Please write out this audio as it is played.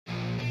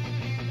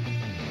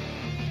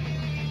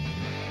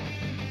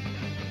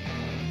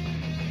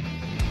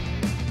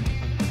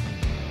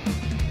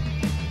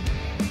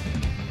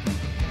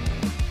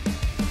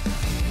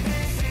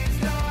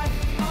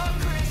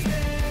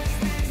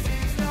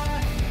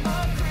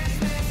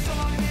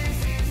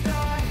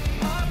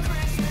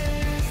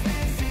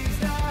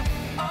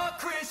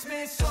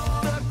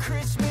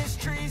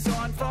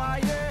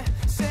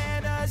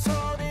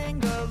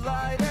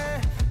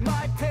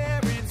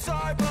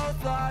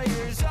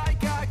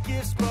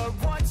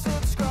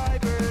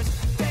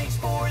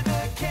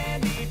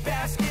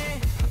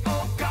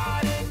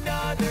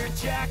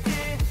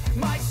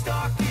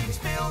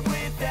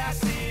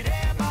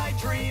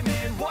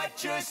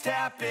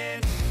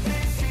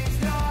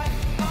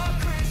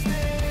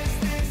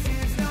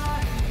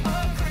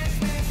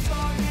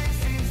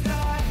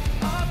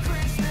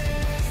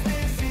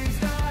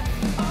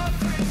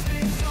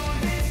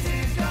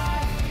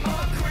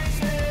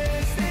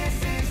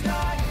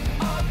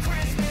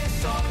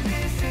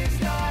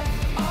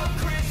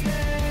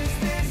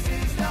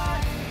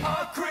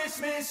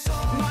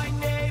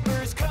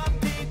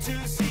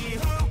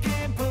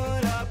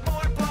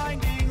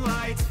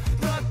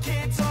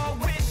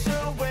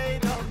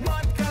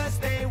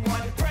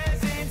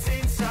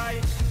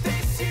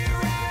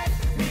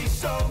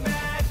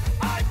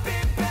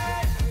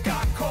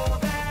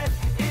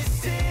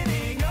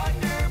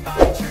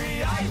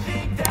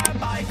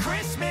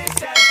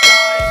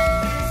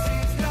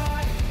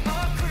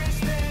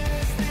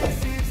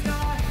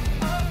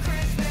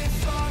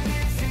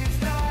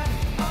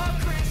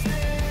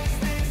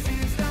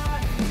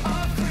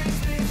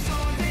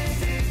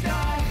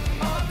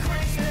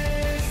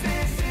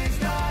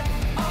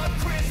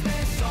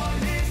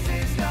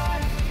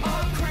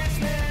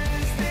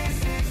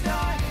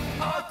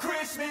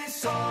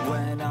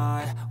when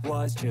I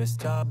was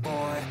just a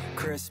boy.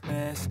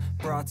 Christmas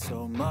brought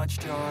so much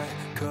joy.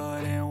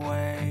 Couldn't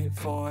wait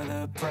for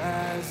the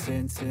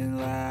presents and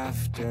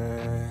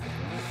laughter.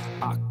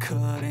 I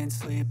couldn't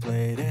sleep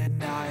late at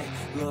night,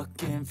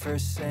 looking for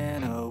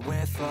Santa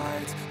with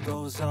lights.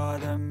 Those are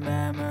the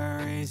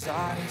memories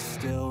I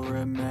still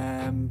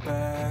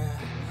remember.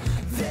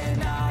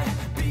 Then I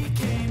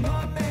became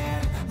a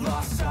man,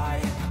 lost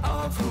sight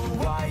of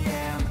who I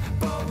am,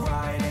 but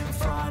right in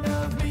front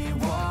of me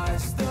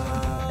was the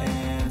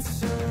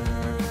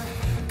answer.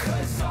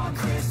 'Cause on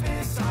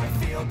Christmas I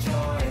feel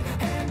joy,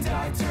 and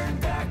I turn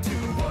back to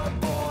a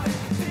boy.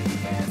 The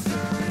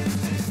answer is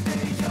to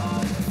stay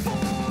young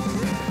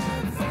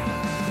forever.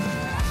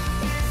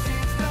 This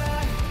is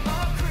not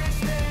a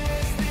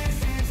Christmas, this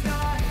is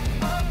not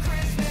a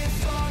Christmas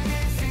song.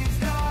 This is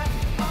not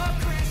a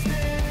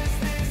Christmas,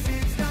 this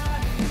is not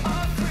a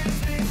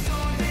Christmas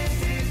song. This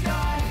is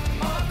not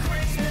a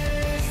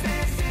Christmas,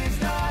 this is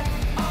not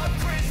a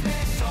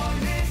Christmas song.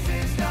 This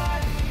is not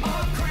a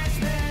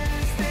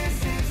Christmas, this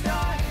is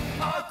not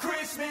a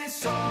Christmas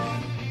song.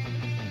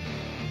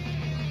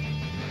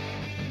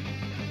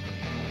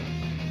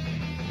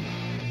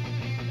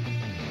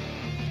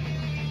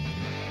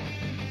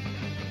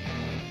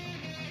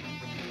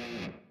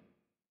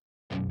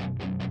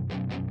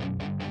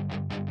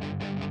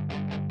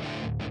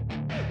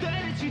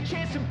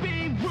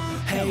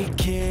 Hey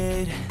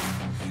kid,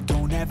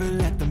 don't ever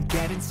let them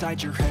get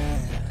inside your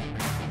head.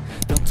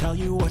 They'll tell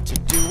you what to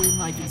do in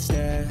life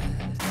instead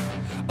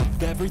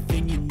of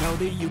everything you know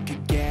that you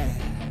could get.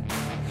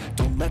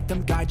 Don't let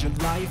them guide your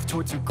life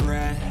towards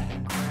regret.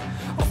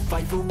 I'll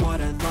fight for what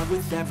I love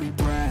with every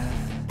breath.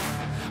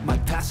 My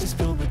past is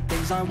filled with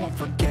things I won't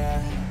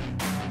forget.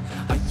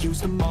 I use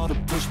them all to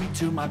push me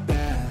to my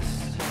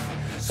best.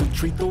 So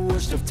treat the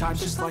worst of times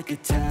just like a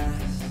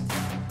test.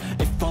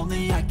 If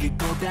only I could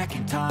go back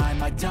in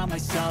time, I'd tell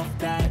myself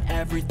that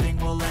everything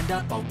will end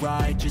up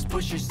alright. Just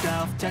push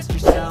yourself, test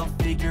yourself,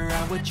 figure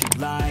out what you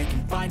like,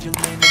 and find your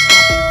limits,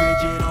 don't be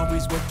rigid,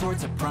 always work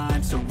towards a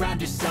prime.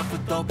 Surround yourself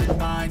with open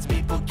minds,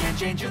 people can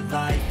change your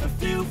life. A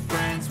few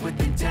friends with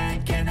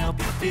intent can help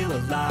you feel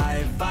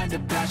alive. Find a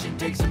passion,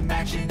 take some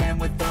action, and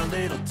with a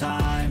little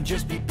time,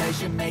 just be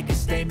patient, make a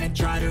statement,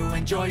 try to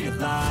enjoy your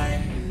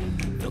life.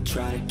 They'll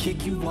try to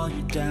kick you while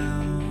you're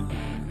down.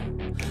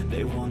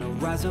 They wanna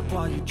rise up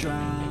while you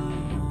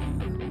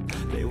drown.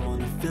 They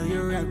wanna fill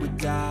your head with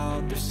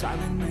doubt. They're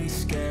silently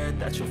scared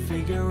that you'll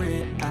figure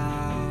it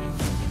out.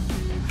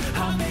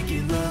 I'll make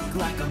it look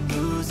like I'm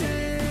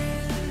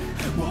losing,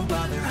 won't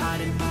bother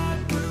hiding my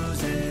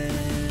bruises.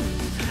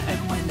 And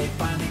when they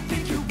finally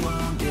think you're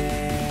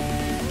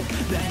wounded,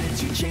 then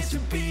it's your chance to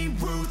be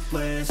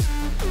ruthless.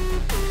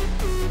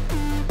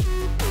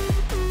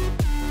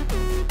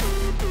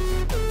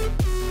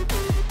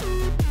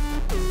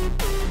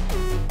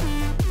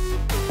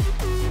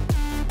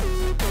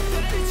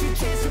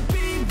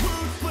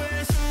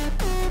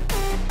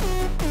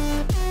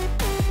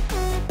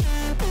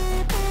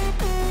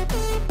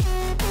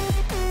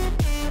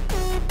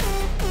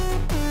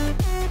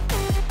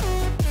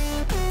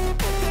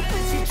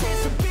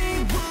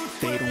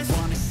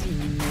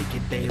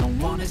 They don't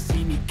wanna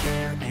see me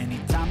care.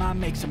 Anytime I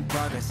make some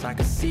progress, I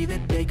can see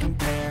that they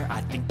compare. I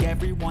think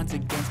everyone's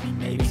against me,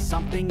 maybe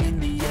something in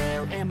the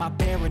air. Am I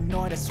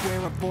paranoid? I swear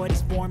a void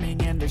is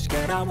forming and they're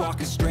scared I walk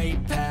a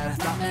straight path.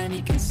 Not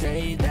many can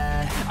say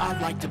that. I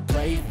like to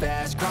play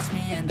fast, cross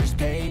me and there's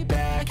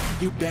payback.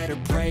 You better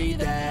pray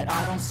that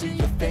I don't see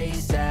your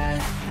face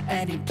at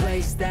any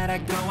place that I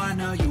go. I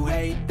know you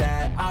hate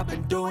that. I've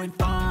been doing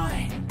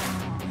fine,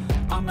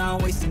 I'm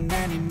not wasting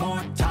any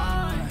more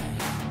time.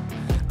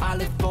 I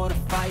live for the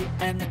fight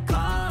and the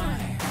climb,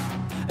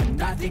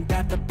 and I think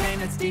that the pain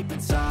that's deep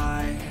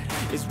inside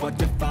is what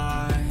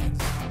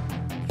defines.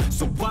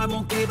 So I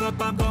won't give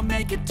up, I'm gonna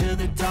make it to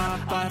the top.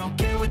 I don't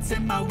care what's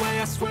in my way,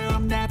 I swear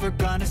I'm never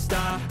gonna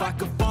stop. I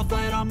could fall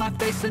flat on my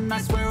face and I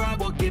swear I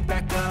will get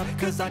back up.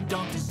 'Cause I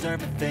don't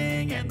deserve a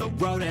thing and the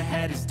road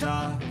ahead is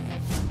tough.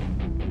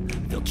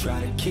 They'll try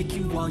to kick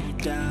you while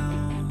you're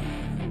down.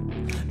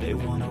 They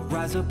wanna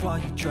rise up while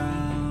you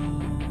drown.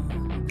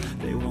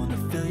 They wanna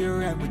fill your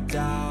head with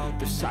doubt.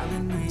 They're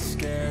silently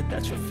scared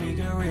that you'll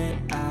figure it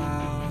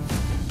out.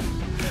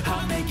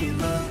 I'll make it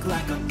look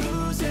like I'm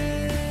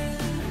losing,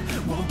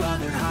 won't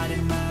bother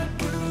hiding my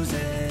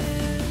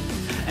bruises.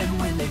 And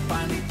when they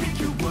finally think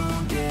you're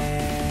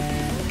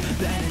wounded,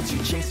 then it's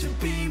your chance to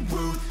be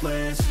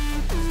ruthless.